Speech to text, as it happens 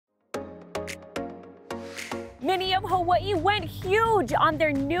MINI of Hawaii went huge on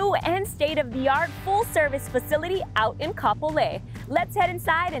their new and state-of-the-art full-service facility out in Kapolei. Let's head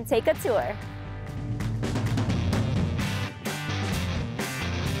inside and take a tour.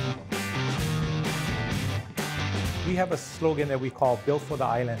 We have a slogan that we call Built for the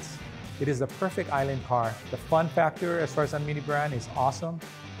Islands. It is the perfect island car. The fun factor as far as the MINI brand is awesome,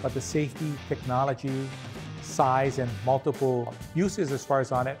 but the safety, technology, size, and multiple uses as far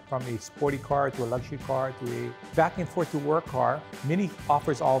as on it, from a sporty car to a luxury car to a back and forth to work car, MINI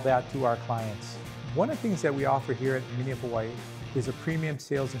offers all that to our clients. One of the things that we offer here at MINI of Hawaii is a premium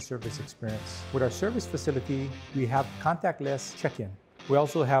sales and service experience. With our service facility, we have contactless check-in. We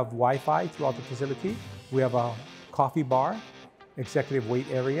also have Wi-Fi throughout the facility. We have a coffee bar, executive wait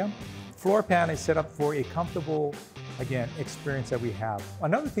area. Floor plan is set up for a comfortable, again, experience that we have.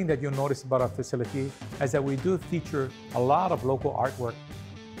 Another thing that you'll notice about our facility is that we do feature a lot of local artwork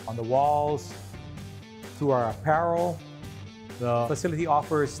on the walls, through our apparel. The facility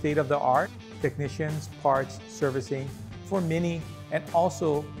offers state-of-the-art technicians, parts, servicing for MINI. And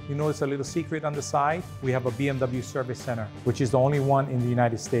also, you notice a little secret on the side, we have a BMW service center, which is the only one in the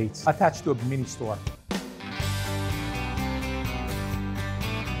United States, attached to a MINI store.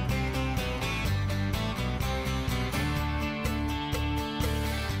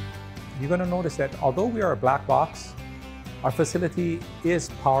 You're going to notice that although we are a black box, our facility is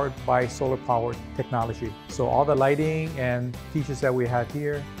powered by solar powered technology. So all the lighting and features that we have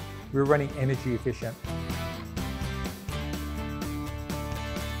here, we're running energy efficient.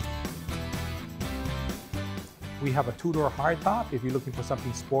 We have a 2-door hardtop if you're looking for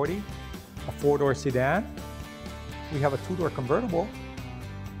something sporty, a 4-door sedan. We have a 2-door convertible.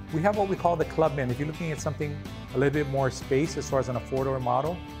 We have what we call the Clubman. If you're looking at something a little bit more space as far as on a 4-door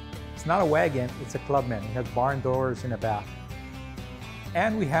model, it's not a wagon, it's a Clubman. It has barn doors in the back.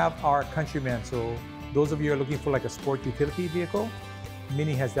 And we have our Countryman. So those of you who are looking for like a sport utility vehicle,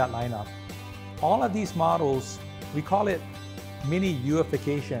 MINI has that lineup. All of these models, we call it MINI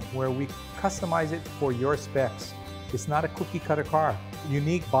Uification, where we customize it for your specs. It's not a cookie cutter car.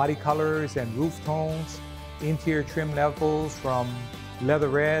 Unique body colors and roof tones, interior trim levels from leather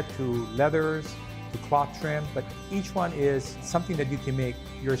red to leathers, to cloth trim, but each one is something that you can make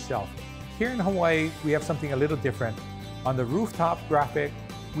yourself. Here in Hawaii, we have something a little different. On the rooftop graphic,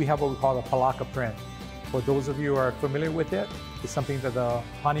 we have what we call a palaka print. For those of you who are familiar with it, it's something that the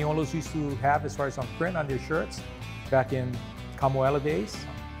Paneolos used to have as far as on print on their shirts back in Kamoela days.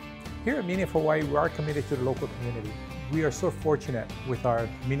 Here at MINI of Hawaii, we are committed to the local community. We are so fortunate with our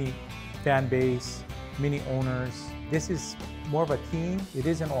MINI fan base, MINI owners. This is more of a team. It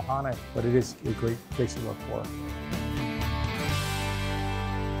is in Ohana, but it is a great place to work for.